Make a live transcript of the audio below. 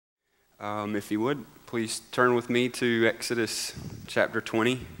If you would, please turn with me to Exodus chapter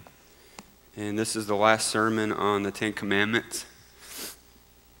 20. And this is the last sermon on the Ten Commandments.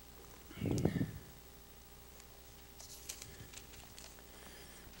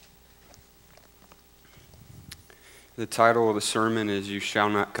 The title of the sermon is "You Shall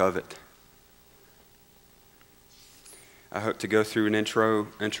Not Covet." I hope to go through an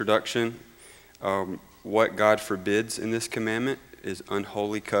introduction. What God forbids in this commandment is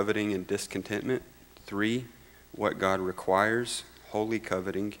unholy coveting and discontentment. 3, what God requires, holy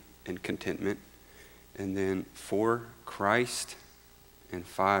coveting and contentment. And then 4, Christ. And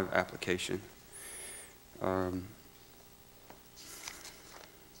 5, application.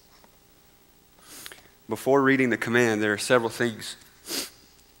 Before reading the command, there are several things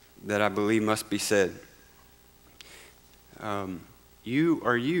that I believe must be said. You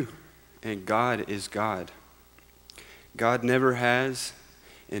are you, and God is God. God never has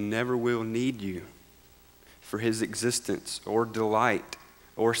and never will need you for his existence or delight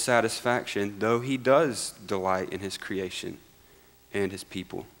or satisfaction, though he does delight in his creation and his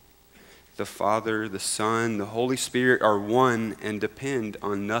people. The Father, the Son, the Holy Spirit are one and depend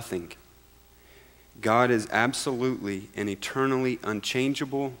on nothing. God is absolutely and eternally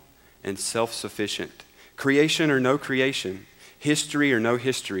unchangeable and self-sufficient. Creation or no creation, history or no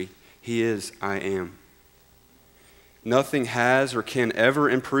history, he is I am. Nothing has or can ever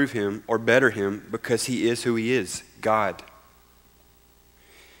improve him or better him because he is who he is, God.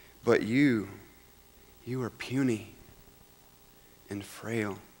 But you are puny and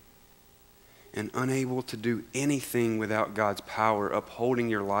frail and unable to do anything without God's power upholding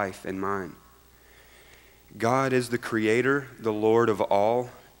your life and mine. God is the Creator, the Lord of all,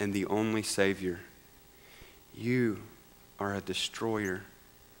 and the only Savior. You are a destroyer,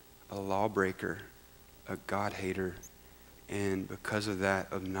 a lawbreaker, a God-hater, and because of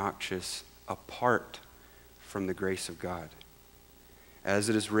that, obnoxious, apart from the grace of God. As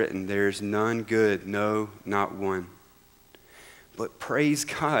it is written, there is none good, no, not one. But praise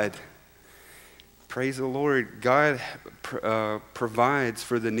God. Praise the Lord. God provides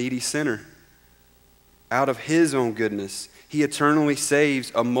for the needy sinner. Out of his own goodness, he eternally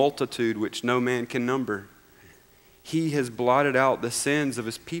saves a multitude which no man can number. He has blotted out the sins of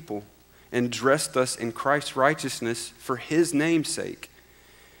his people and dressed us in Christ's righteousness for his name's sake.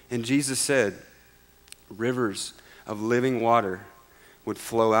 And Jesus said, rivers of living water would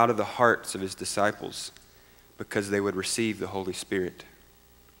flow out of the hearts of his disciples because they would receive the Holy Spirit.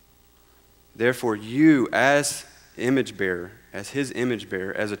 Therefore, you as image bearer, as his image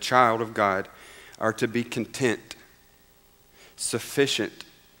bearer, as a child of God, are to be content, sufficient,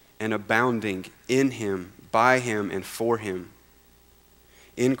 and abounding in him, by him, and for him.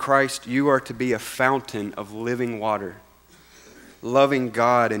 In Christ, you are to be a fountain of living water, loving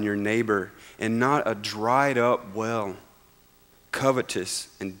God and your neighbor, and not a dried up well, covetous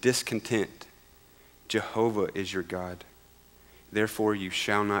and discontent. Jehovah is your God. Therefore, you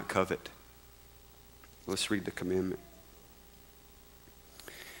shall not covet. Let's read the commandment.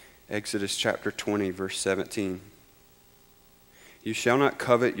 Exodus chapter 20, verse 17. You shall not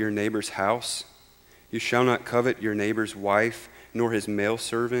covet your neighbor's house. You shall not covet your neighbor's wife, nor his male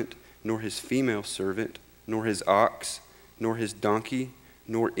servant, nor his female servant, nor his ox, nor his donkey,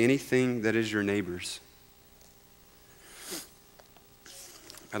 nor anything that is your neighbor's.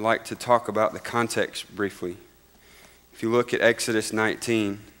 I'd like to talk about the context briefly. If you look at Exodus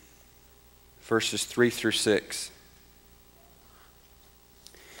 19, verses 3 through 6.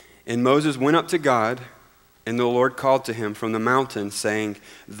 And Moses went up to God, and the Lord called to him from the mountain, saying,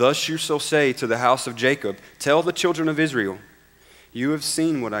 Thus you shall say to the house of Jacob, Tell the children of Israel, you have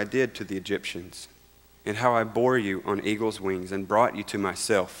seen what I did to the Egyptians, and how I bore you on eagle's wings and brought you to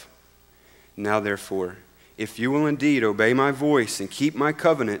myself. Now therefore, if you will indeed obey my voice and keep my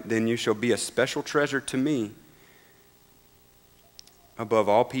covenant, then you shall be a special treasure to me above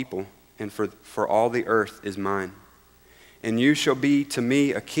all people, and for all the earth is mine. And you shall be to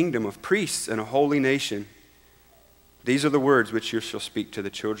me a kingdom of priests and a holy nation. These are the words which you shall speak to the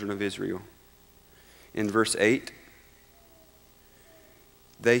children of Israel. In verse 8,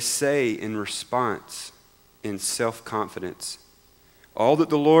 they say in response, in self-confidence, all that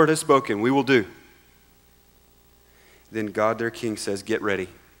the Lord has spoken, we will do. Then God, their king, says, get ready.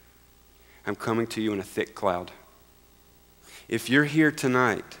 I'm coming to you in a thick cloud. If you're here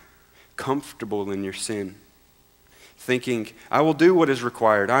tonight, comfortable in your sin, thinking, I will do what is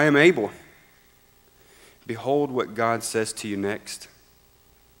required, I am able. Behold what God says to you next.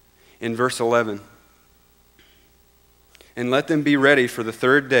 In verse 11, and let them be ready for the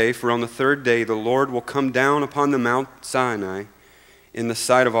third day, for on the third day the Lord will come down upon the Mount Sinai in the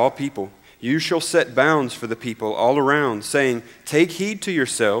sight of all people. You shall set bounds for the people all around, saying, take heed to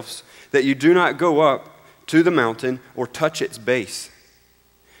yourselves that you do not go up to the mountain or touch its base.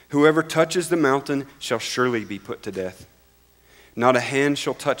 Whoever touches the mountain shall surely be put to death. Not a hand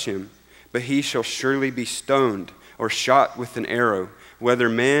shall touch him, but he shall surely be stoned or shot with an arrow. Whether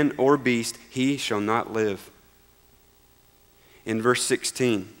man or beast, he shall not live. In verse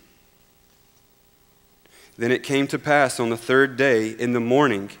 16, then it came to pass on the third day in the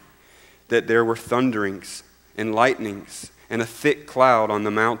morning that there were thunderings and lightnings and a thick cloud on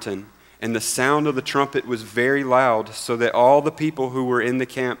the mountain, and the sound of the trumpet was very loud, so that all the people who were in the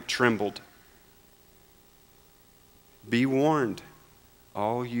camp trembled. Be warned,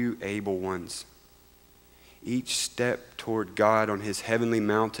 all you able ones. Each step toward God on his heavenly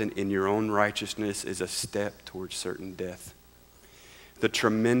mountain in your own righteousness is a step toward certain death. The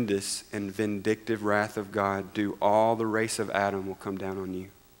tremendous and vindictive wrath of God, due all the race of Adam, will come down on you.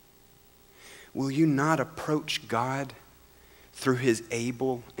 Will you not approach God through his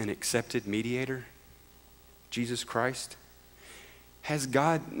able and accepted mediator, Jesus Christ? Has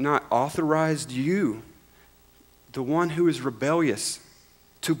God not authorized you, the one who is rebellious,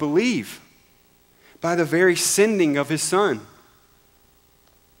 to believe by the very sending of his Son?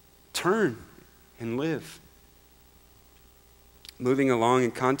 Turn and live. Moving along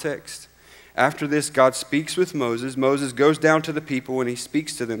in context, after this, God speaks with Moses. Moses goes down to the people and he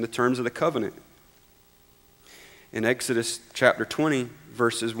speaks to them the terms of the covenant. In Exodus chapter 20,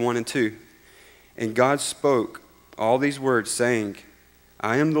 verses 1 and 2, and God spoke all these words, saying,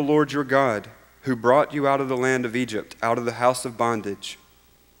 I am the Lord your God, who brought you out of the land of Egypt, out of the house of bondage.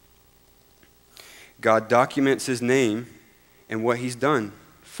 God documents his name and what he's done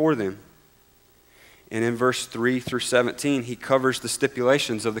for them. And in verse 3 through 17, he covers the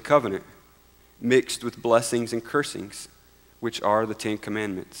stipulations of the covenant, mixed with blessings and cursings, which are the 10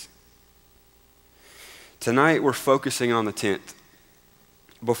 Commandments. Tonight, we're focusing on the 10th.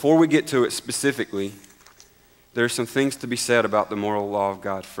 Before we get to it specifically, there's some things to be said about the moral law of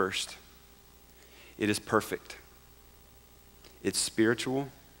God first. It is perfect. It's spiritual.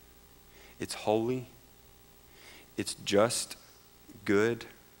 It's holy. It's just, good,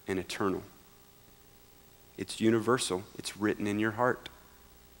 and eternal. It's universal. It's written in your heart,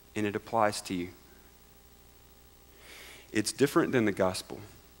 and it applies to you. It's different than the gospel.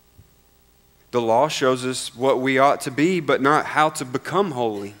 The law shows us what we ought to be, but not how to become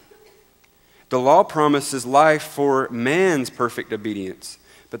holy. The law promises life for man's perfect obedience,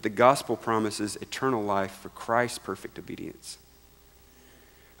 but the gospel promises eternal life for Christ's perfect obedience.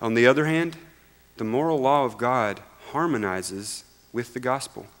 On the other hand, the moral law of God harmonizes with the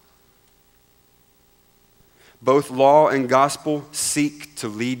gospel. Both law and gospel seek to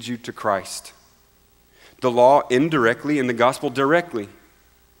lead you to Christ. The law indirectly and the gospel directly.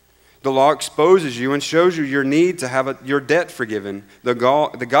 The law exposes you and shows you your need to have your debt forgiven. The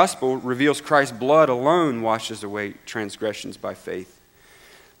gospel reveals Christ's blood alone washes away transgressions by faith.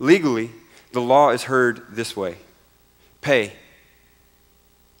 Legally, the law is heard this way. Pay.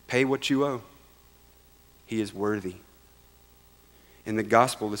 Pay what you owe. He is worthy. And the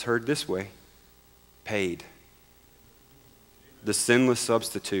gospel is heard this way. Paid. The sinless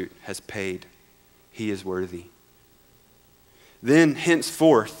substitute has paid. He is worthy. Then,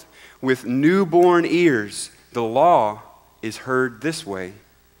 henceforth, with newborn ears, the law is heard this way.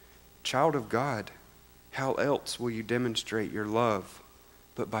 Child of God, how else will you demonstrate your love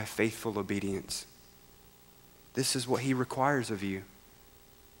but by faithful obedience? This is what he requires of you.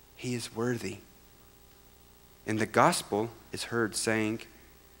 He is worthy. And the gospel is heard saying,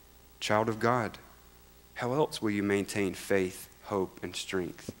 child of God, how else will you maintain faith, hope, and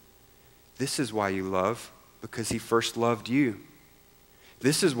strength? This is why you love, because he first loved you.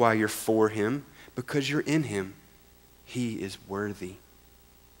 This is why you're for him, because you're in him. He is worthy.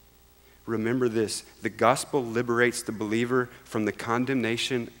 Remember this, the gospel liberates the believer from the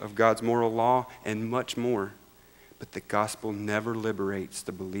condemnation of God's moral law and much more. But the gospel never liberates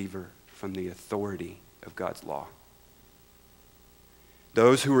the believer from the authority of God's law.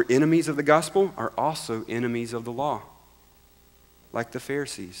 Those who are enemies of the gospel are also enemies of the law, like the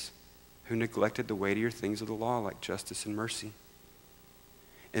Pharisees, who neglected the weightier things of the law, like justice and mercy.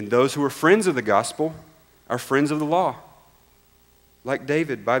 And those who are friends of the gospel are friends of the law, like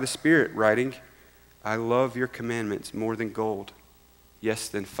David by the Spirit writing, I love your commandments more than gold, yes,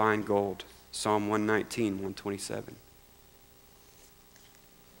 than fine gold. Psalm 119, 127.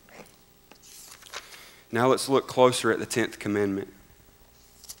 Now let's look closer at the 10th commandment.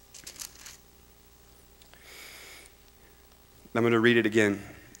 I'm going to read it again.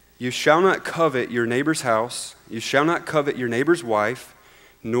 You shall not covet your neighbor's house. You shall not covet your neighbor's wife,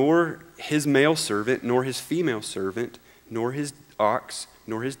 nor his male servant, nor his female servant, nor his ox,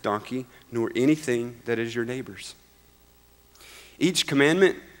 nor his donkey, nor anything that is your neighbor's. Each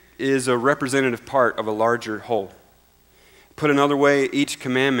commandment is a representative part of a larger whole. Put another way, each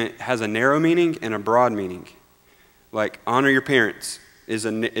commandment has a narrow meaning and a broad meaning. Like honor your parents is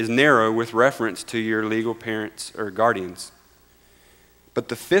narrow with reference to your legal parents or guardians. But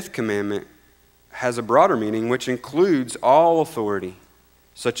the fifth commandment has a broader meaning, which includes all authority,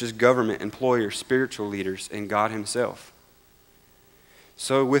 such as government, employers, spiritual leaders, and God himself.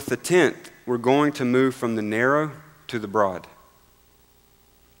 So with the 10th, we're going to move from the narrow to the broad.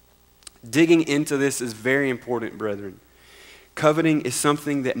 Digging into this is very important, brethren. Coveting is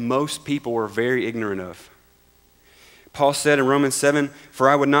something that most people are very ignorant of. Paul said in Romans 7, "For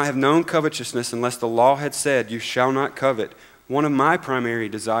I would not have known covetousness unless the law had said, 'You shall not covet.'" One of my primary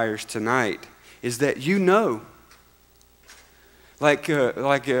desires tonight is that you know, like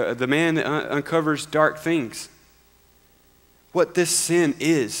the man that uncovers dark things, what this sin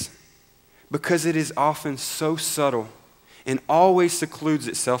is, because it is often so subtle and always secludes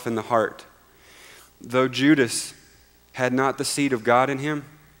itself in the heart. Though Judas had not the seed of God in him,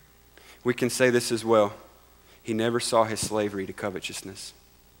 we can say this as well. He never saw his slavery to covetousness.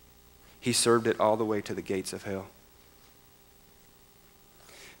 He served it all the way to the gates of hell.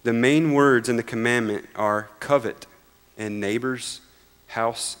 The main words in the commandment are covet and neighbors,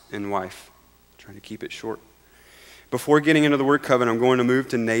 house, and wife. I'm trying to keep it short. Before getting into the word covet, I'm going to move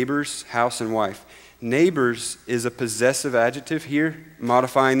to neighbors, house, and wife. Neighbors is a possessive adjective here,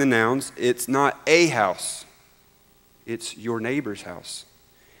 modifying the nouns. It's not a house. It's your neighbor's house.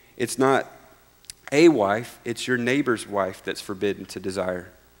 It's not a wife. It's your neighbor's wife that's forbidden to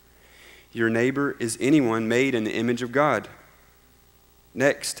desire. Your neighbor is anyone made in the image of God.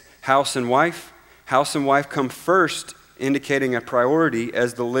 Next, house and wife. House and wife come first, indicating a priority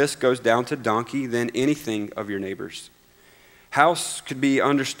as the list goes down to donkey, then anything of your neighbors. House could be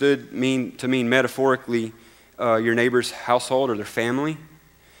understood to mean metaphorically your neighbor's household or their family.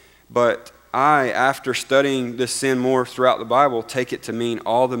 But I, after studying this sin more throughout the Bible, take it to mean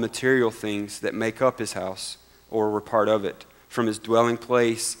all the material things that make up his house or were part of it, from his dwelling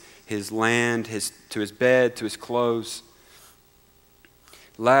place, his land, to his bed, to his clothes.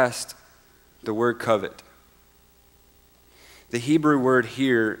 Last, the word covet. The Hebrew word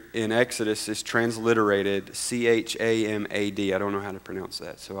here in Exodus is transliterated C-H-A-M-A-D. I don't know how to pronounce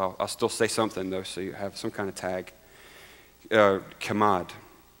that, so I'll still say something, though, so you have some kind of tag. Kamad.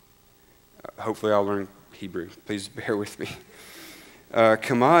 Hopefully I'll learn Hebrew. Please bear with me.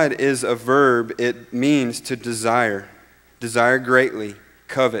 Kamad is a verb. It means to desire greatly,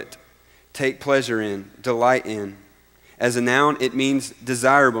 covet, take pleasure in, delight in. As a noun, it means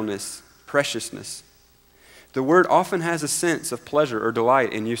desirableness, preciousness. The word often has a sense of pleasure or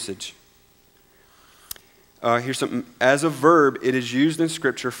delight in usage. Here's something. As a verb, it is used in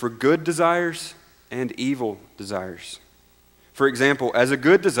Scripture for good desires and evil desires. For example, as a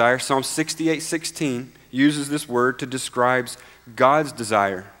good desire, Psalm 68:16 uses this word to describe God's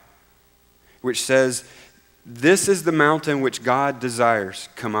desire, which says, "This is the mountain which God desires,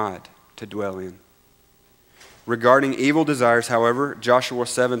 Kamad, to dwell in." Regarding evil desires, however, Joshua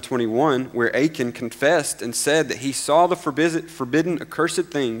 7:21, where Achan confessed and said that he saw the forbidden, accursed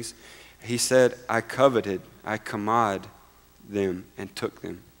things, he said, "I coveted, I kamad them and took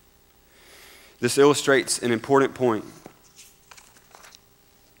them." This illustrates an important point.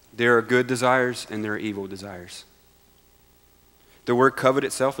 There are good desires and there are evil desires. The word covet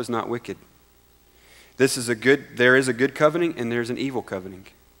itself is not wicked. There is a good coveting and there's an evil coveting.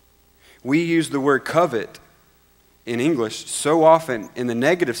 We use the word covet in English so often in the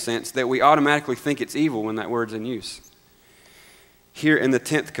negative sense that we automatically think it's evil when that word's in use. Here in the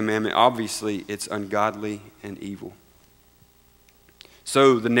 10th commandment, obviously, it's ungodly and evil.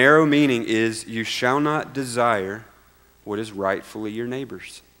 So the narrow meaning is, you shall not desire what is rightfully your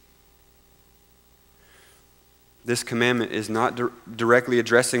neighbor's. This commandment is not directly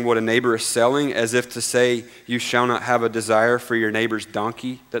addressing what a neighbor is selling, as if to say, you shall not have a desire for your neighbor's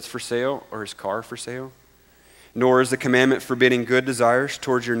donkey that's for sale or his car for sale. Nor is the commandment forbidding good desires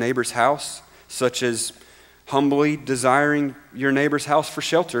towards your neighbor's house, such as humbly desiring your neighbor's house for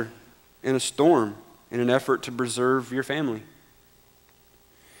shelter in a storm in an effort to preserve your family.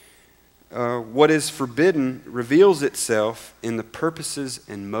 What is forbidden reveals itself in the purposes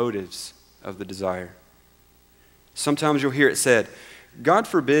and motives of the desire. Sometimes you'll hear it said, God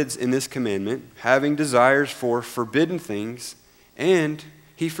forbids in this commandment having desires for forbidden things, and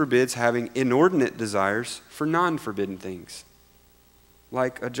He forbids having inordinate desires for non-forbidden things.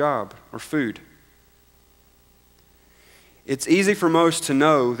 like a job or food. It's easy for most to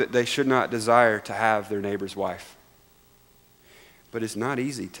know that they should not desire to have their neighbor's wife. But it's not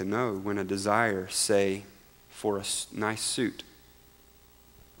easy to know when a desire, say, for a nice suit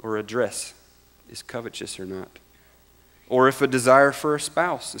or a dress is covetous or not. Or if a desire for a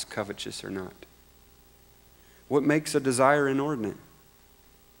spouse is covetous or not. What makes a desire inordinate?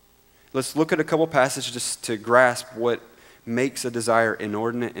 Let's look at a couple passages to grasp what makes a desire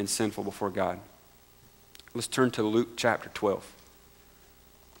inordinate and sinful before God. Let's turn to Luke chapter 12.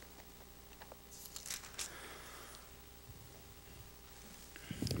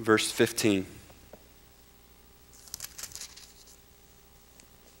 Verse 15.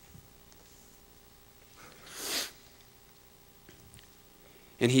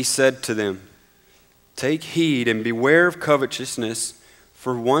 And he said to them, "Take heed and beware of covetousness,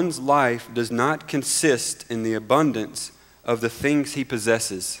 for one's life does not consist in the abundance of the things he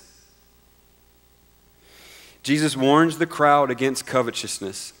possesses." Jesus warns the crowd against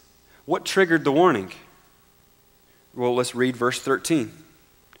covetousness. What triggered the warning? Well, let's read verse 13.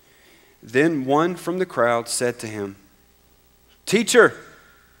 Then one from the crowd said to him, "Teacher,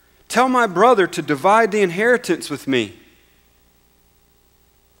 tell my brother to divide the inheritance with me."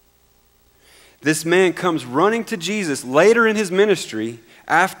 This man comes running to Jesus later in his ministry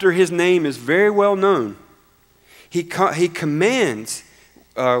after his name is very well known. He commands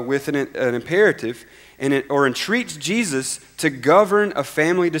with an imperative or entreats Jesus to govern a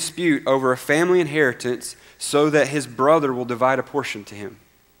family dispute over a family inheritance so that his brother will divide a portion to him.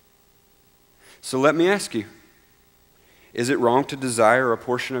 So let me ask you, is it wrong to desire a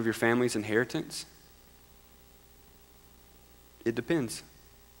portion of your family's inheritance? It depends.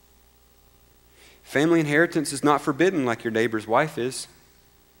 Family inheritance is not forbidden like your neighbor's wife is,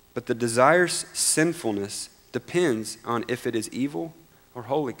 but the desire's sinfulness depends on if it is evil or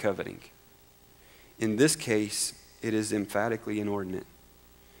holy coveting. In this case, it is emphatically inordinate,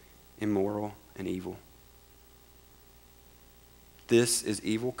 immoral, and evil. This is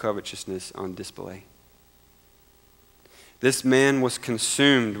evil covetousness on display. This man was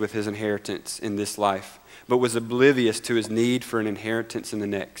consumed with his inheritance in this life, but was oblivious to his need for an inheritance in the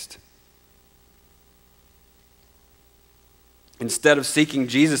next. Instead of seeking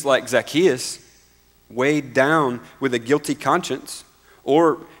Jesus like Zacchaeus, weighed down with a guilty conscience,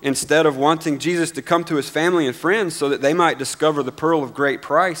 or instead of wanting Jesus to come to his family and friends so that they might discover the pearl of great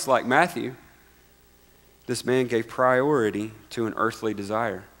price like Matthew, this man gave priority to an earthly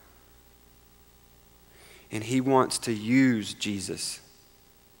desire. And he wants to use Jesus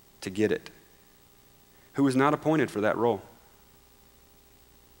to get it, who was not appointed for that role.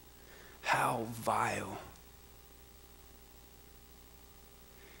 How vile.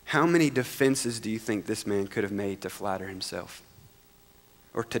 How many defenses do you think this man could have made to flatter himself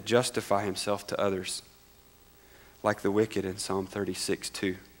or to justify himself to others, like the wicked in Psalm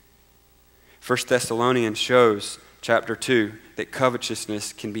 36:2? 1 Thessalonians shows, chapter 2, that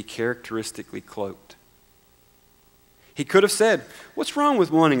covetousness can be characteristically cloaked. He could have said, "What's wrong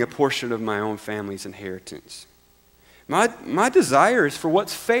with wanting a portion of my own family's inheritance? My desire is for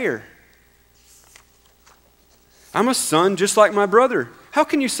what's fair. I'm a son just like my brother. How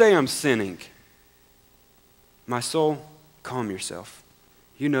can you say I'm sinning?" My soul, calm yourself.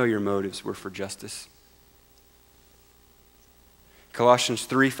 You know your motives were for justice. Colossians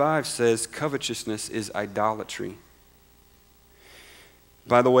 3:5 says covetousness is idolatry.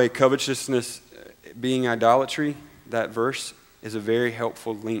 By the way, covetousness being idolatry, that verse is a very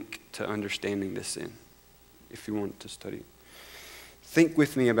helpful link to understanding this sin, if you want to study it. Think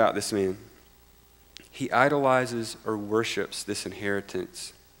with me about this man. He idolizes or worships this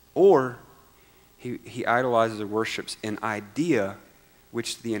inheritance, or he idolizes or worships an idea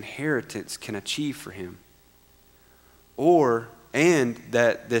which the inheritance can achieve for him, and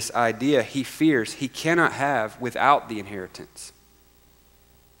that this idea he fears he cannot have without the inheritance.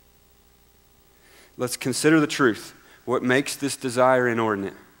 Let's consider the truth. What makes this desire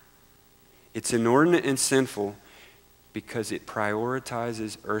inordinate? It's inordinate and sinful because it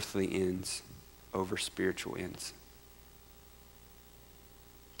prioritizes earthly ends over spiritual ends.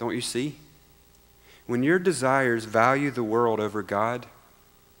 Don't you see? When your desires value the world over God,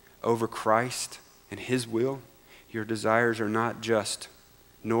 over Christ and His will, your desires are not just,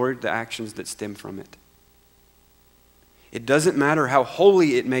 nor the actions that stem from it. It doesn't matter how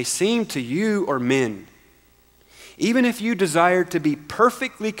holy it may seem to you or men. Even if you desire to be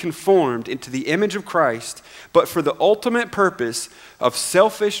perfectly conformed into the image of Christ, but for the ultimate purpose of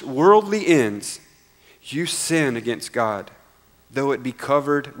selfish worldly ends, you sin against God, though it be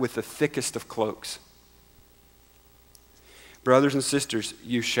covered with the thickest of cloaks. Brothers and sisters,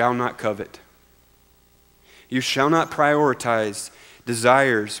 you shall not covet. You shall not prioritize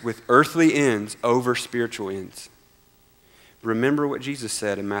desires with earthly ends over spiritual ends. Remember what Jesus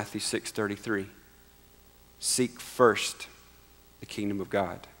said in Matthew 6:33. Seek first the kingdom of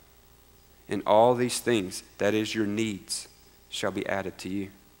God, and all these things, that is your needs, shall be added to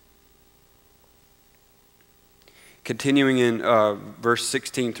you. Continuing in verse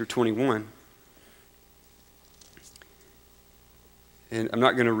 16 through 21, and I'm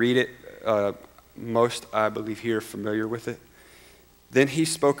not going to read it. Most, I believe, here are familiar with it. Then he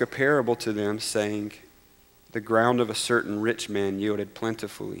spoke a parable to them, saying, the ground of a certain rich man yielded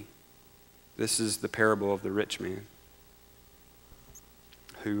plentifully. This is the parable of the rich man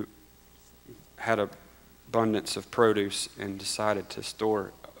who had abundance of produce and decided to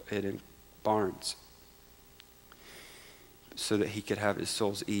store it in barns so that he could have his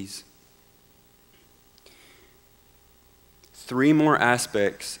soul's ease. 3 more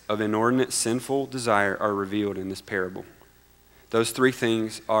aspects of inordinate sinful desire are revealed in this parable. Those 3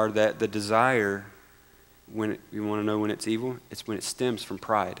 things are that the desire, you want to know when it's evil? It's when it stems from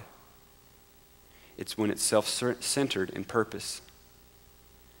pride. It's when it's self-centered in purpose.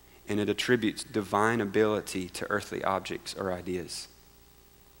 And it attributes divine ability to earthly objects or ideas.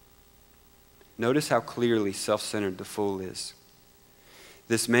 Notice how clearly self-centered the fool is.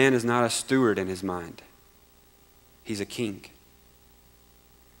 This man is not a steward in his mind. He's a king.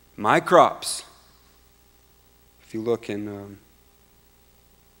 My crops. If you look in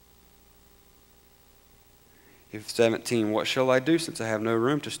if 17, what shall I do since I have no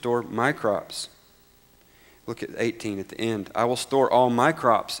room to store my crops? Look at 18 at the end. I will store all my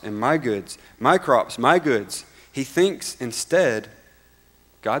crops and my goods. My crops, my goods. He thinks instead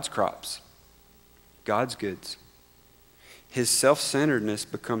God's crops, God's goods. His self-centeredness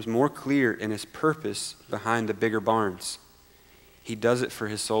becomes more clear in his purpose behind the bigger barns. He does it for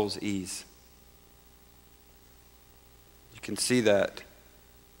his soul's ease. You can see that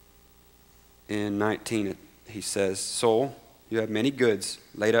in 19. He says, soul, you have many goods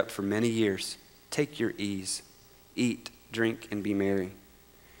laid up for many years. Take your ease. Eat, drink, and be merry.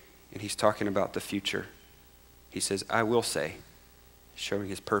 And he's talking about the future. He says, I will say, showing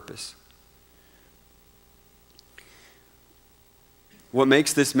his purpose. What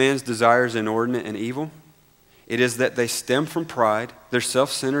makes this man's desires inordinate and evil? It is that they stem from pride. They're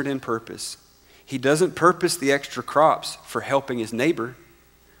self-centered in purpose. He doesn't purpose the extra crops for helping his neighbor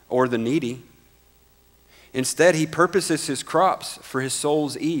or the needy. Instead, he purposes his crops for his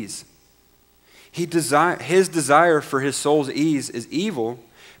soul's ease. His desire for his soul's ease is evil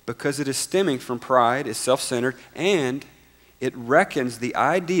because it is stemming from pride, is self-centered, and it reckons the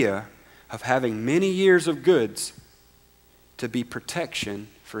idea of having many years of goods to be protection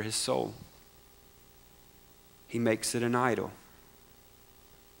for his soul. He makes it an idol.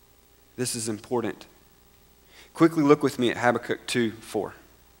 This is important. Quickly look with me at Habakkuk 2:4.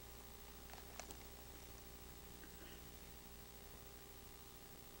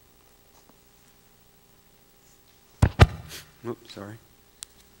 Oops, sorry.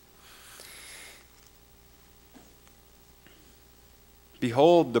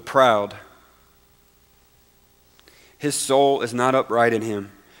 Behold the proud. His soul is not upright in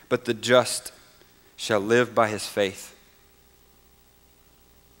him, but the just shall live by his faith.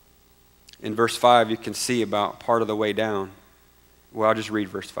 In verse 5, you can see about part of the way down. Well, I'll just read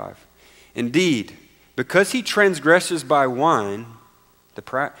verse 5. Indeed, because he transgresses by wine,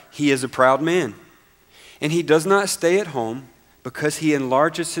 he is a proud man. And he does not stay at home, because he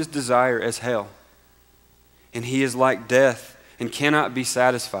enlarges his desire as hell. And he is like death and cannot be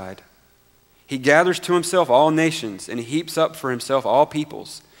satisfied. He gathers to himself all nations, and he heaps up for himself all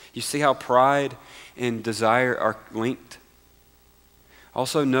peoples. You see how pride and desire are linked?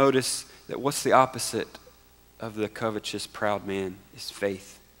 Also notice that what's the opposite of the covetous, proud man is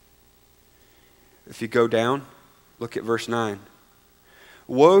faith. If you go down, look at verse 9.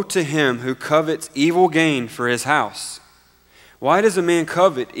 Woe to him who covets evil gain for his house. Why does a man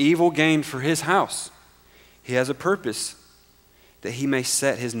covet evil gain for his house? He has a purpose, that he may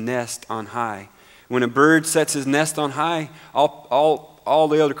set his nest on high. When a bird sets his nest on high, all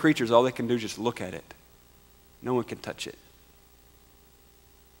the other creatures, all they can do is just look at it. No one can touch it.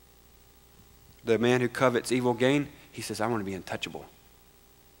 The man who covets evil gain, he says, I want to be untouchable.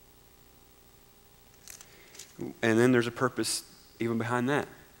 And then there's a purpose even behind that.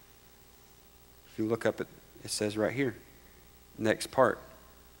 If you look up, it says right here, next part,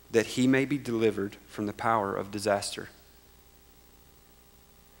 that he may be delivered from the power of disaster.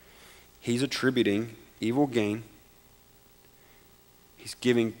 He's attributing evil gain. He's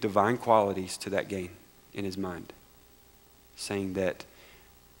giving divine qualities to that gain in his mind. saying that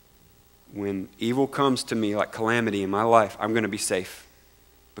when evil comes to me like calamity in my life, I'm going to be safe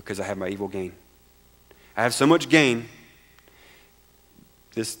because I have my evil gain. I have so much gain,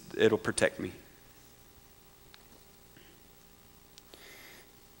 it'll protect me.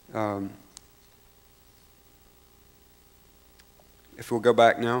 If we'll go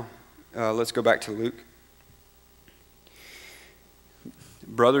back now, let's go back to Luke.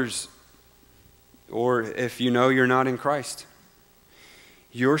 Brothers, or if you know you're not in Christ,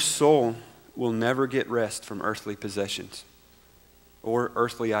 your soul will never get rest from earthly possessions or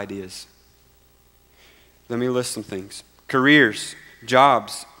earthly ideas. Let me list some things. Careers,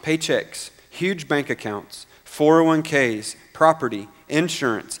 jobs, paychecks, huge bank accounts, 401ks, property,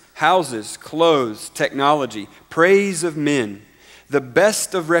 insurance, houses, clothes, technology, praise of men, the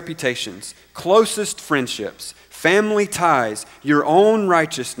best of reputations, closest friendships, family ties, your own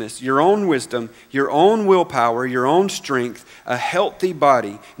righteousness, your own wisdom, your own willpower, your own strength, a healthy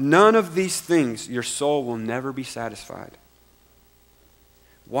body. None of these things, your soul will never be satisfied.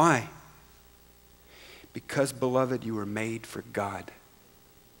 Why? Because, beloved, you were made for God.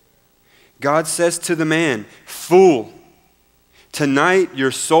 God says to the man, "Fool, tonight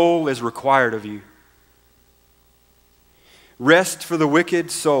your soul is required of you." Rest for the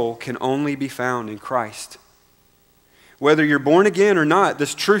wicked soul can only be found in Christ. Whether you're born again or not,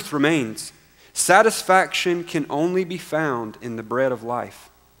 this truth remains. Satisfaction can only be found in the bread of life.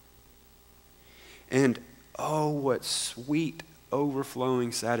 And oh, what sweet,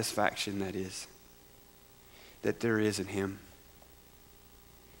 overflowing satisfaction that is, that there is in Him.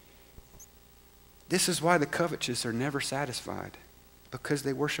 This is why the covetous are never satisfied, because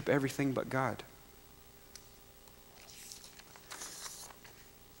they worship everything but God.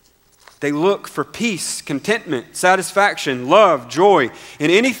 They look for peace, contentment, satisfaction, love, joy in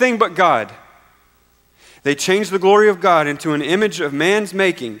anything but God. They change the glory of God into an image of man's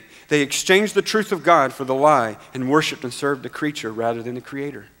making. They exchange the truth of God for the lie and worshiped and served the creature rather than the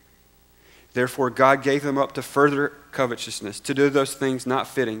Creator. Therefore, God gave them up to further covetousness, to do those things not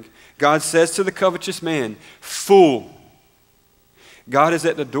fitting. God says to the covetous man, "Fool." God is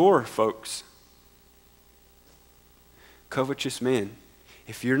at the door, folks. Covetous man,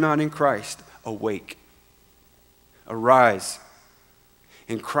 if you're not in Christ, awake. Arise,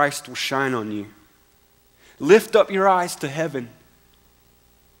 and Christ will shine on you. Lift up your eyes to heaven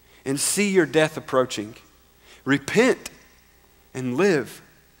and see your death approaching. Repent and live.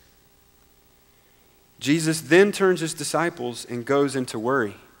 Jesus then turns his disciples and goes into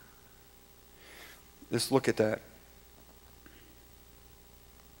worry. Let's look at that.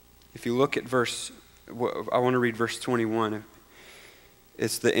 If you look at I want to read verse 21.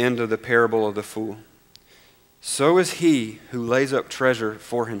 It's the end of the parable of the fool. So is he who lays up treasure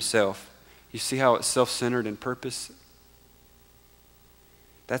for himself. You see how it's self-centered and purpose?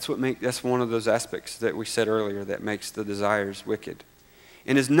 That's one of those aspects that we said earlier that makes the desires wicked.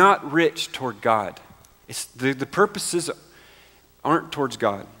 And is not rich toward God. The purposes aren't towards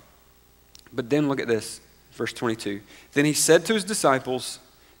God. But then look at this, verse 22. Then he said to his disciples,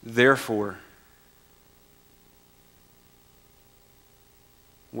 "Therefore."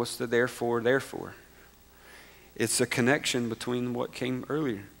 What's the therefore? It's a connection between what came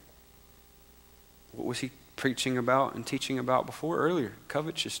earlier. What was he preaching about and teaching about before earlier?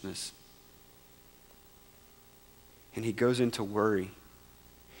 Covetousness. And he goes into worry.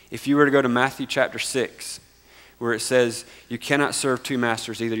 If you were to go to Matthew chapter 6, where it says, you cannot serve two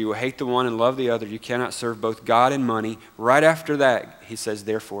masters. Either you will hate the one and love the other. You cannot serve both God and money. Right after that, he says,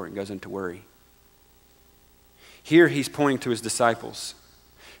 therefore, and goes into worry. Here he's pointing to his disciples.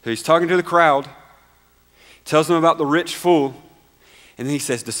 So he's talking to the crowd, tells them about the rich fool, and then he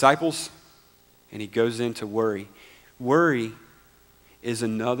says, disciples, and he goes into worry. Worry is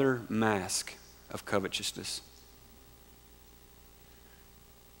another mask of covetousness.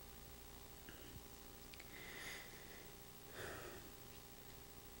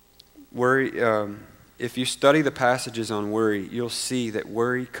 Worry, if you study the passages on worry, you'll see that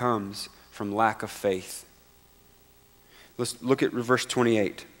worry comes from lack of faith. Let's look at verse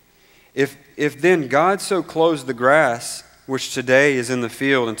 28. If then God so clothes the grass, which today is in the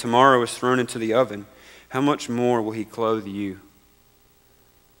field and tomorrow is thrown into the oven, how much more will he clothe you,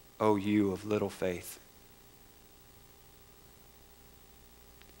 O you of little faith?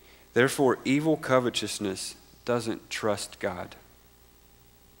 Therefore, evil covetousness doesn't trust God.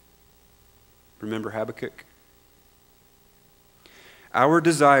 Remember Habakkuk? Our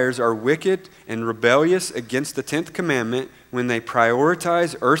desires are wicked and rebellious against the 10th commandment when they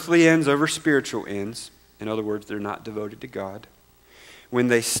prioritize earthly ends over spiritual ends. In other words, they're not devoted to God. When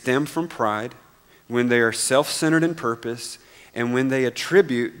they stem from pride, when they are self-centered in purpose, and when they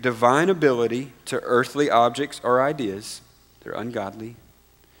attribute divine ability to earthly objects or ideas. They're ungodly,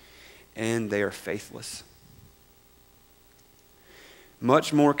 and they are faithless.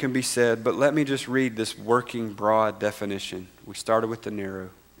 Much more can be said, but let me just read this working broad definition. We started with the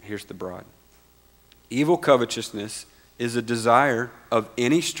narrow. Here's the broad. Evil covetousness is a desire of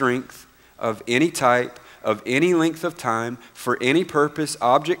any strength, of any type, of any length of time, for any purpose,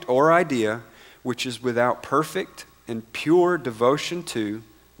 object, or idea, which is without perfect and pure devotion to,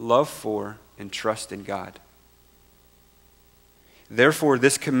 love for, and trust in God. Therefore,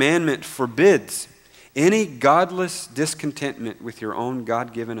 this commandment forbids any godless discontentment with your own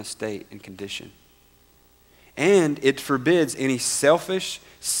God-given estate and condition. And it forbids any selfish,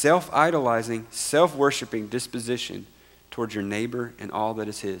 self-idolizing, self-worshiping disposition towards your neighbor and all that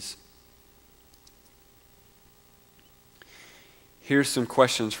is his. Here's some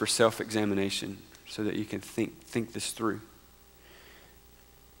questions for self-examination so that you can think this through.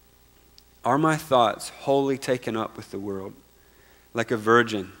 Are my thoughts wholly taken up with the world, like a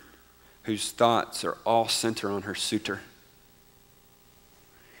virgin whose thoughts are all centered on her suitor?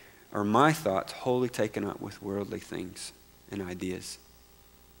 Are my thoughts wholly taken up with worldly things and ideas?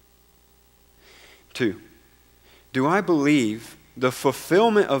 2, do I believe the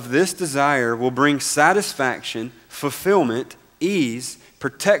fulfillment of this desire will bring satisfaction, fulfillment, ease,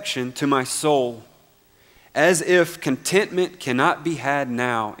 protection to my soul, as if contentment cannot be had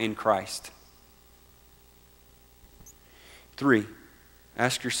now in Christ? 3,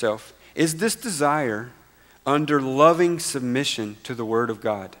 ask yourself, is this desire under loving submission to the Word of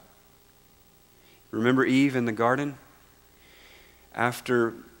God? Remember Eve in the garden?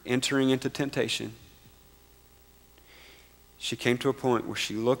 After entering into temptation, she came to a point where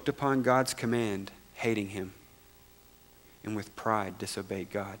she looked upon God's command, hating Him, and with pride disobeyed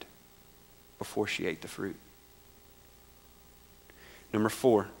God before she ate the fruit. Number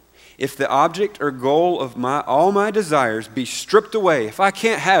 4, if the object or goal of all my desires be stripped away, if I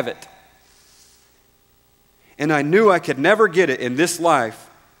can't have it, and I knew I could never get it in this life,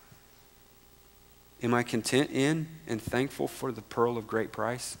 am I content in and thankful for the pearl of great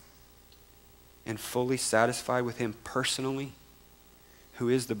price and fully satisfied with Him personally, who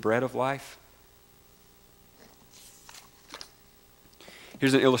is the bread of life?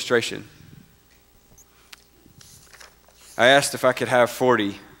 Here's an illustration. I asked if I could have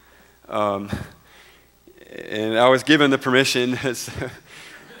 40, and I was given the permission.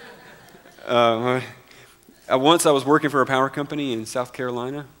 Once I was working for a power company in South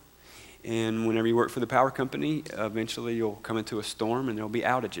Carolina, and whenever you work for the power company, eventually you'll come into a storm and there'll be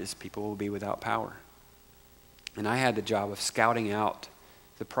outages. People will be without power. And I had the job of scouting out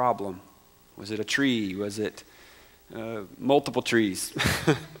the problem. Was it a tree? Was it multiple trees?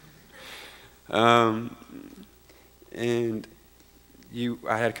 And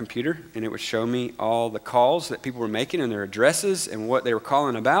I had a computer, and it would show me all the calls that people were making and their addresses and what they were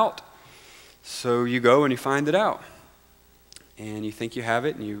calling about. So you go and you find it out. And you think you have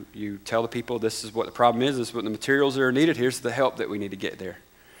it, and you tell the people, this is what the problem is, this is what the materials that are needed, here's the help that we need to get there.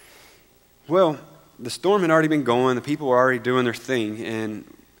 Well, the storm had already been going, the people were already doing their thing,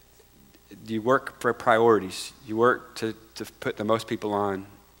 and you work for priorities. You work to put the most people on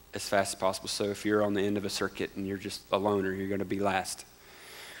as fast as possible. So if you're on the end of a circuit and you're just a loner, you're going to be last.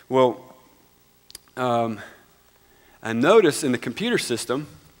 Well, I noticed in the computer system,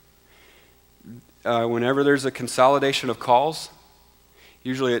 whenever there's a consolidation of calls,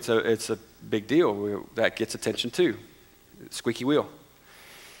 usually it's a big deal. That gets attention too. Squeaky wheel.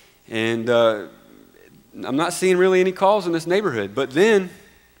 And I'm not seeing really any calls in this neighborhood. But then,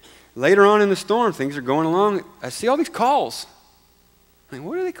 later on in the storm, things are going along. I see all these calls. I mean,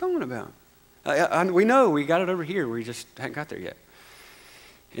 what are they calling about? We know, we got it over here. We just haven't got there yet.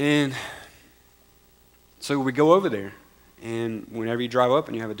 And so we go over there. And whenever you drive up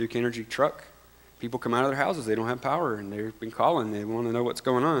and you have a Duke Energy truck, people come out of their houses. They don't have power, and they've been calling. They want to know what's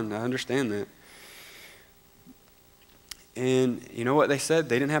going on. I understand that. And you know what they said?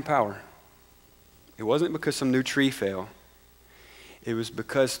 They didn't have power. It wasn't because some new tree fell. It was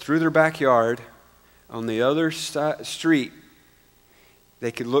because through their backyard, on the other street,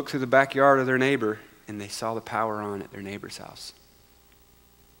 they could look through the backyard of their neighbor, and they saw the power on at their neighbor's house.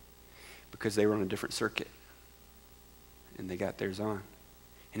 Because they were on a different circuit. And they got theirs on.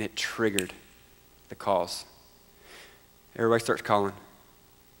 And it triggered the calls. Everybody starts calling.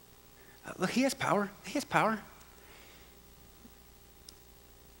 Look, he has power. He has power.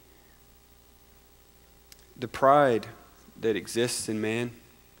 The pride that exists in man,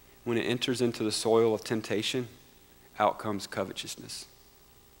 when it enters into the soil of temptation, out comes covetousness.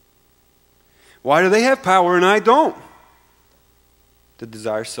 Why do they have power and I don't? The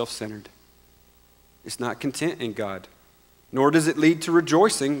desire is self-centered. It's not content in God, nor does it lead to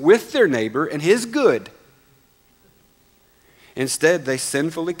rejoicing with their neighbor and his good. Instead, they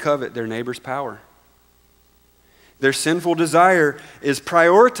sinfully covet their neighbor's power. Their sinful desire is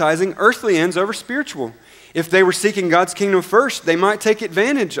prioritizing earthly ends over spiritual. If they were seeking God's kingdom first, they might take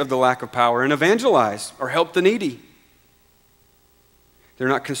advantage of the lack of power and evangelize or help the needy. They're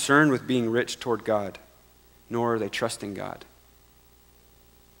not concerned with being rich toward God, nor are they trusting God.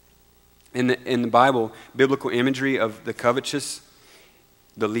 In the Bible, biblical imagery of the covetous,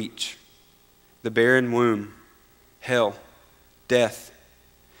 the leech, the barren womb, hell, death,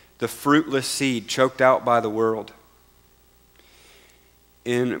 the fruitless seed choked out by the world.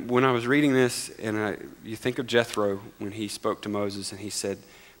 And when I was reading this, you think of Jethro when he spoke to Moses and he said,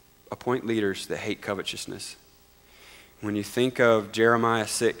 appoint leaders that hate covetousness. When you think of Jeremiah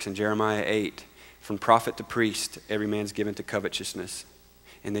 6 and Jeremiah 8, from prophet to priest, every man's given to covetousness.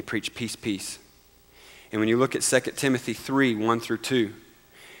 And they preach peace, peace. And when you look at 2 Timothy 3, 1 through 2,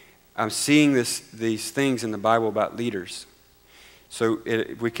 I'm seeing these things in the Bible about leaders. So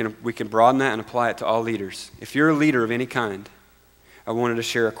we can broaden that and apply it to all leaders. If you're a leader of any kind, I wanted to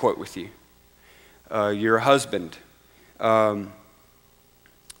share a quote with you. You're a husband. You're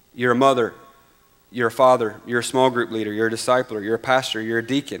a mother. You're a father. You're a small group leader. You're a discipler. You're a pastor. You're a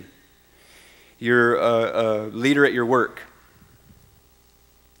deacon. You're a leader at your work.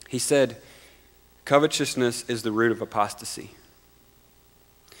 He said, covetousness is the root of apostasy.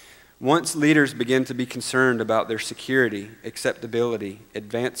 Once leaders begin to be concerned about their security, acceptability,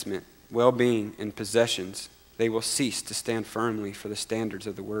 advancement, well-being, and possessions, they will cease to stand firmly for the standards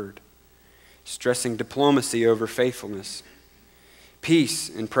of the Word, stressing diplomacy over faithfulness, peace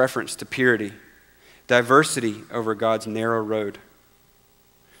in preference to purity, diversity over God's narrow road.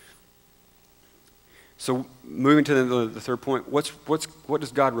 So moving to the third point, what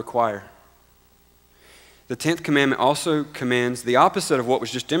does God require? The 10th commandment also commands the opposite of what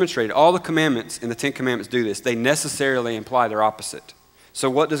was just demonstrated. All the commandments in the 10 commandments do this. They necessarily imply their opposite. So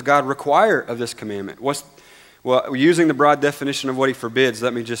what does God require of this commandment? Well, using the broad definition of what he forbids,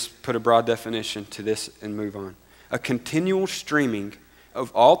 let me just put a broad definition to this and move on. A continual streaming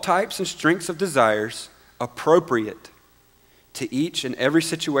of all types and strengths of desires appropriate to each and every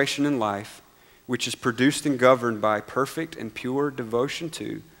situation in life, which is produced and governed by perfect and pure devotion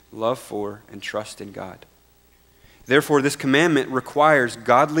to, love for, and trust in God. Therefore, this commandment requires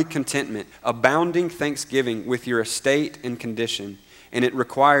godly contentment, abounding thanksgiving with your estate and condition, and it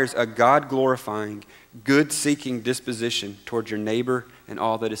requires a God-glorifying, good-seeking disposition toward your neighbor and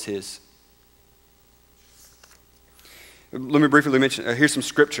all that is his. Let me briefly mention, here's some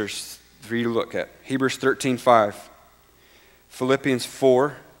scriptures for you to look at. Hebrews 13:5, Philippians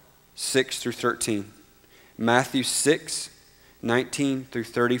 4:6 through 13, Matthew 6:19 through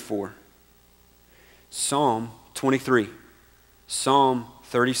 34, Psalm 23, Psalm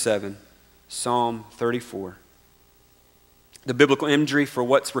 37, Psalm 34. The biblical imagery for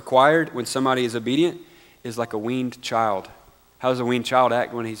what's required when somebody is obedient is like a weaned child. How does a weaned child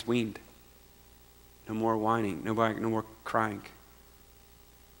act when he's weaned? No more whining, no more crying.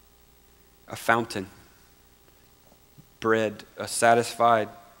 A fountain, bread, a satisfied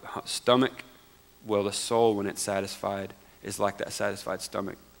stomach. Well, the soul, when it's satisfied, is like that satisfied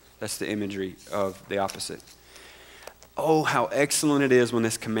stomach. That's the imagery of the opposite. Oh, how excellent it is when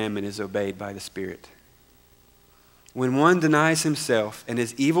this commandment is obeyed by the Spirit. When one denies himself and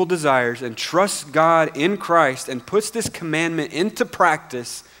his evil desires and trusts God in Christ and puts this commandment into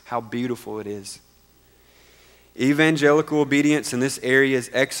practice, how beautiful it is. Evangelical obedience in this area is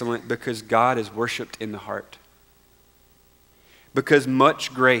excellent because God is worshiped in the heart. Because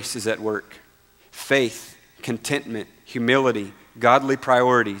much grace is at work. Faith, contentment, humility, godly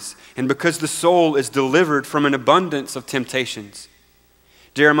priorities, and because the soul is delivered from an abundance of temptations.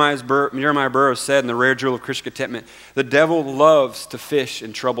 Jeremiah Burroughs said in The Rare Jewel of Christian Contentment, the devil loves to fish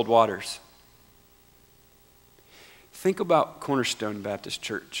in troubled waters. Think about Cornerstone Baptist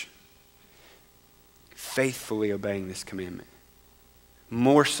Church faithfully obeying this commandment,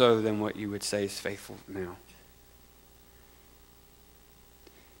 more so than what you would say is faithful now.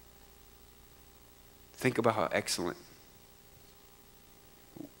 Think about how excellent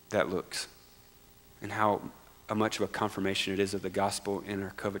that looks and how much of a confirmation it is of the gospel in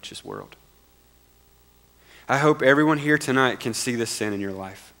our covetous world. I hope everyone here tonight can see this sin in your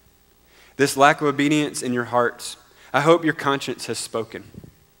life, this lack of obedience in your hearts. I hope your conscience has spoken,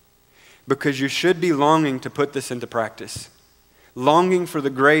 because you should be longing to put this into practice, longing for the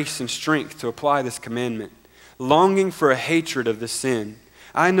grace and strength to apply this commandment, longing for a hatred of this sin,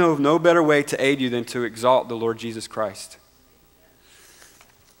 I know of no better way to aid you than to exalt the Lord Jesus Christ.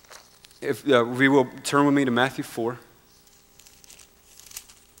 If we will turn with me to Matthew 4.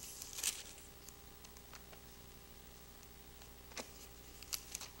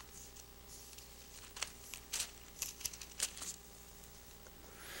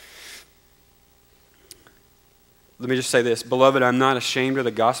 Let me just say this. Beloved, I'm not ashamed of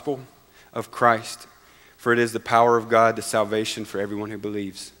the gospel of Christ, for it is the power of God to salvation for everyone who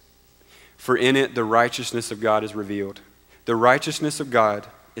believes. For in it the righteousness of God is revealed. The righteousness of God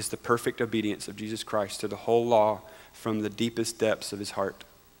is the perfect obedience of Jesus Christ to the whole law from the deepest depths of his heart,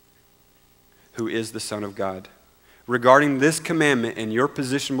 who is the Son of God. Regarding this commandment and your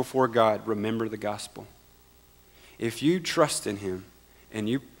position before God, remember the gospel. If you trust in him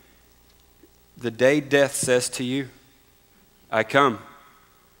and the day death says to you, I come,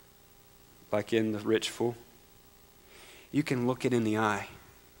 like in the rich fool, you can look it in the eye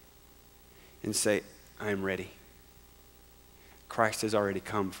and say, I am ready. Christ has already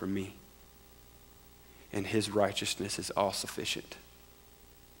come for me, and his righteousness is all sufficient.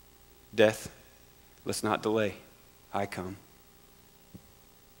 Death, let's not delay. I come.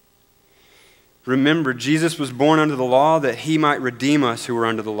 Remember, Jesus was born under the law that he might redeem us who were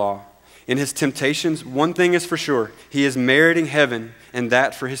under the law. In his temptations, one thing is for sure. He is meriting heaven, and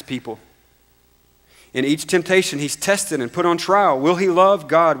that for his people. In each temptation, he's tested and put on trial. Will he love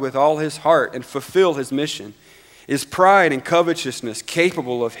God with all his heart and fulfill his mission? Is pride and covetousness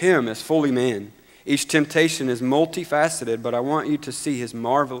capable of him as fully man? Each temptation is multifaceted, but I want you to see his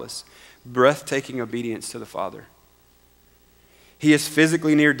marvelous, breathtaking obedience to the Father. He is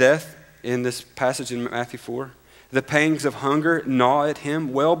physically near death in this passage in Matthew 4. The pangs of hunger gnaw at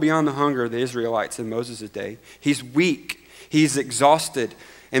him well beyond the hunger of the Israelites in Moses' day. He's weak, he's exhausted,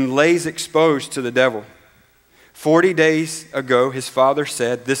 and lays exposed to the devil. 40 days ago, his father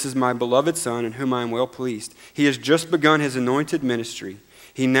said, this is my beloved son in whom I am well pleased. He has just begun his anointed ministry.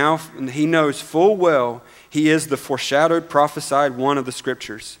 He knows full well he is the foreshadowed, prophesied one of the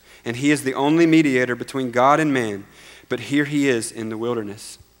scriptures, and he is the only mediator between God and man. But here he is in the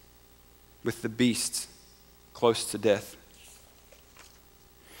wilderness with the beasts, close to death.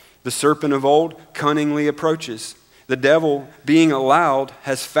 The serpent of old cunningly approaches. The devil, being allowed,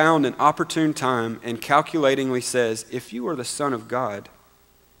 has found an opportune time and calculatingly says, if you are the Son of God,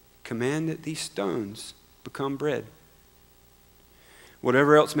 command that these stones become bread.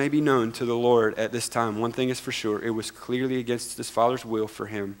 Whatever else may be known to the Lord at this time, one thing is for sure, it was clearly against his Father's will for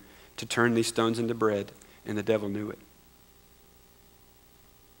him to turn these stones into bread, and the devil knew it.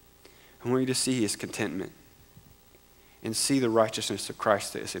 I want you to see his contentment and see the righteousness of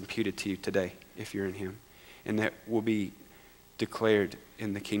Christ that is imputed to you today if you're in him, and that will be declared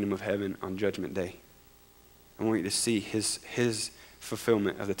in the kingdom of heaven on Judgment Day. I want you to see his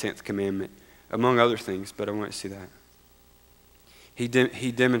fulfillment of the 10th commandment, among other things, but I want you to see that.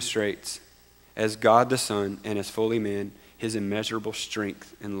 He demonstrates as God the Son and as fully man his immeasurable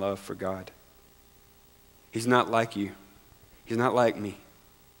strength and love for God. He's not like you. He's not like me.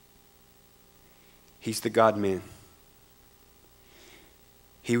 He's the God-man.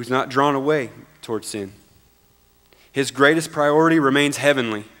 He was not drawn away toward sin. His greatest priority remains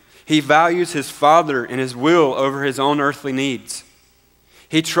heavenly. He values his Father and his will over his own earthly needs.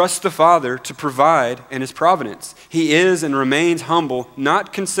 He trusts the Father to provide in his providence. He is and remains humble,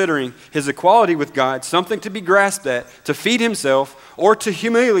 not considering his equality with God something to be grasped at, to feed himself, or to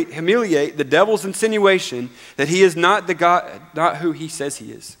humiliate the devil's insinuation that he is not the God, not who he says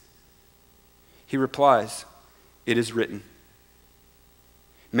he is. He replies, it is written.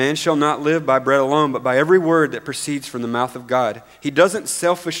 Man shall not live by bread alone, but by every word that proceeds from the mouth of God. He doesn't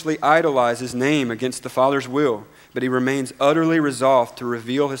selfishly idolize his name against the Father's will, but he remains utterly resolved to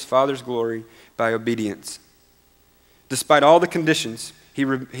reveal his Father's glory by obedience. Despite all the conditions, he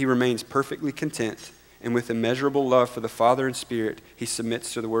remains perfectly content, and with immeasurable love for the Father and Spirit, he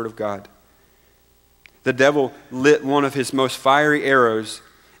submits to the Word of God. The devil lit one of his most fiery arrows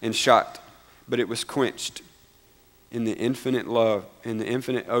and shot, but it was quenched in the infinite love, in the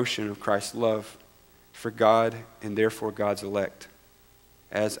infinite ocean of Christ's love for God and therefore God's elect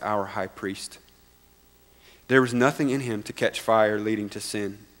as our high priest. There was nothing in him to catch fire leading to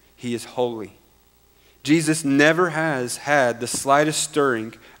sin. He is holy. Jesus never has had the slightest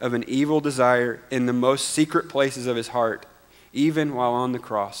stirring of an evil desire in the most secret places of his heart, even while on the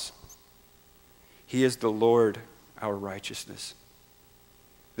cross. He is the Lord, our righteousness.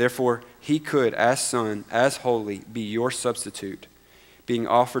 Therefore, he could, as Son, as holy, be your substitute, being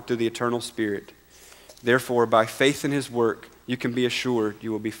offered through the eternal Spirit. Therefore, by faith in his work, you can be assured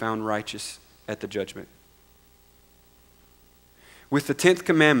you will be found righteous at the judgment. with the 10th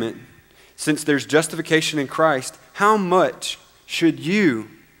commandment, since there's justification in Christ, how much should you,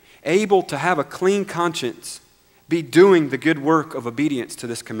 able to have a clean conscience, be doing the good work of obedience to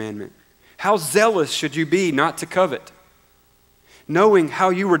this commandment? How zealous should you be not to covet, knowing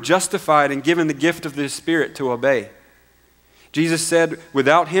how you were justified and given the gift of the Spirit to obey? Jesus said,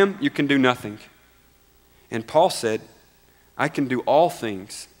 without him, you can do nothing. And Paul said, I can do all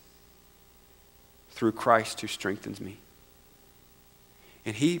things through Christ who strengthens me.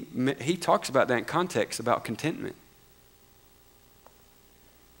 And he talks about that in context, about contentment.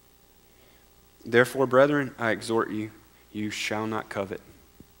 Therefore, brethren, I exhort you, you shall not covet.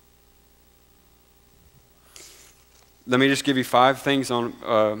 Let me just give you 5 things on,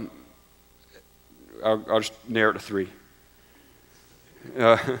 I'll just narrow it to 3.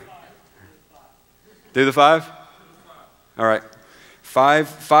 Do the 5? All right. 5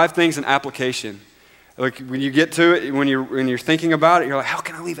 things in application. Like when you get to it, when you're thinking about it, you're like, how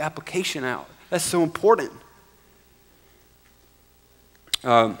can I leave application out? That's so important.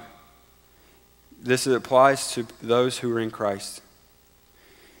 This applies to those who are in Christ.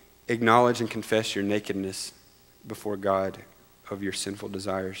 Acknowledge and confess your nakedness before God of your sinful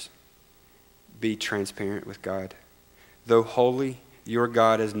desires. Be transparent with God. Though holy, your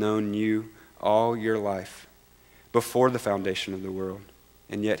God has known you all your life before the foundation of the world,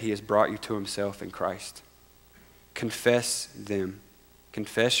 and yet he has brought you to himself in Christ. Confess them.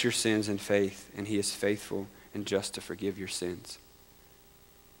 Confess your sins in faith, and he is faithful and just to forgive your sins.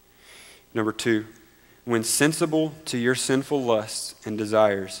 Number 2, when sensible to your sinful lusts and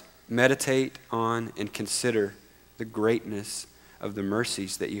desires, meditate on and consider the greatness of the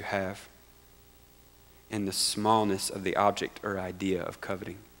mercies that you have and the smallness of the object or idea of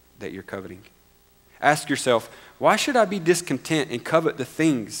coveting that you're coveting. Ask yourself, why should I be discontent and covet the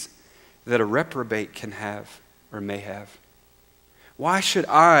things that a reprobate can have or may have? Why should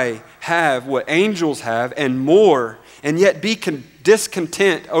I have what angels have and more, and yet be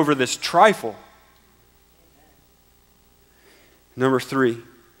discontent over this trifle? Number 3,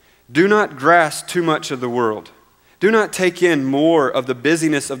 do not grasp too much of the world. Do not take in more of the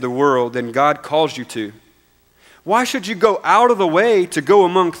busyness of the world than God calls you to. Why should you go out of the way to go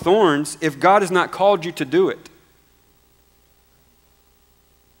among thorns if God has not called you to do it?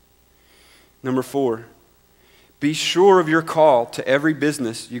 Number 4, be sure of your call to every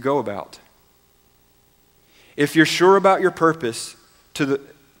business you go about. If you're sure about your purpose to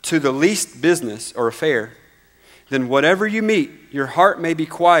the least business or affair, then whatever you meet, your heart may be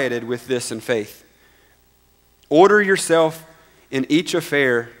quieted with this in faith. Order yourself in each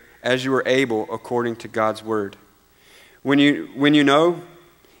affair as you are able according to God's word. When you know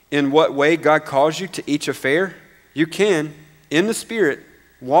in what way God calls you to each affair, you can, in the Spirit,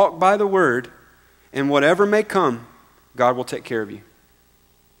 walk by the word, and whatever may come, God will take care of you.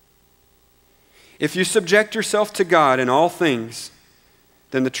 If you subject yourself to God in all things,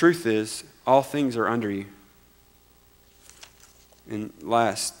 then the truth is, all things are under you. And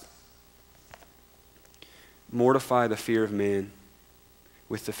last, mortify the fear of man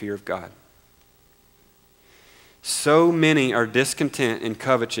with the fear of God. So many are discontent and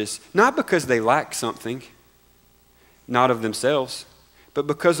covetous, not because they lack something, not of themselves, but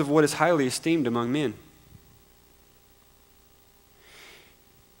because of what is highly esteemed among men.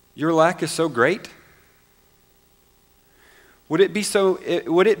 Your lack is so great. Would it be so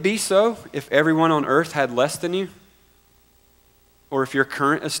if everyone on earth had less than you? Or if your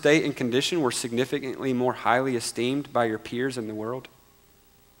current estate and condition were significantly more highly esteemed by your peers in the world?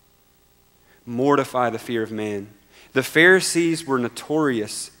 Mortify the fear of man. The Pharisees were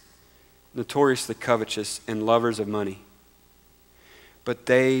notoriously covetous and lovers of money. But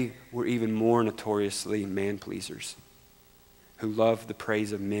they were even more notoriously man-pleasers who loved the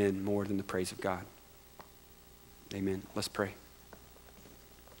praise of men more than the praise of God. Amen. Let's pray.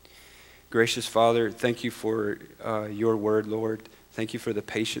 Gracious Father, thank you for your word, Lord. Thank you for the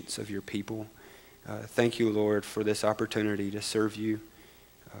patience of your people. Thank you, Lord, for this opportunity to serve you.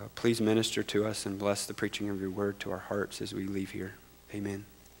 Please minister to us and bless the preaching of your word to our hearts as we leave here. Amen.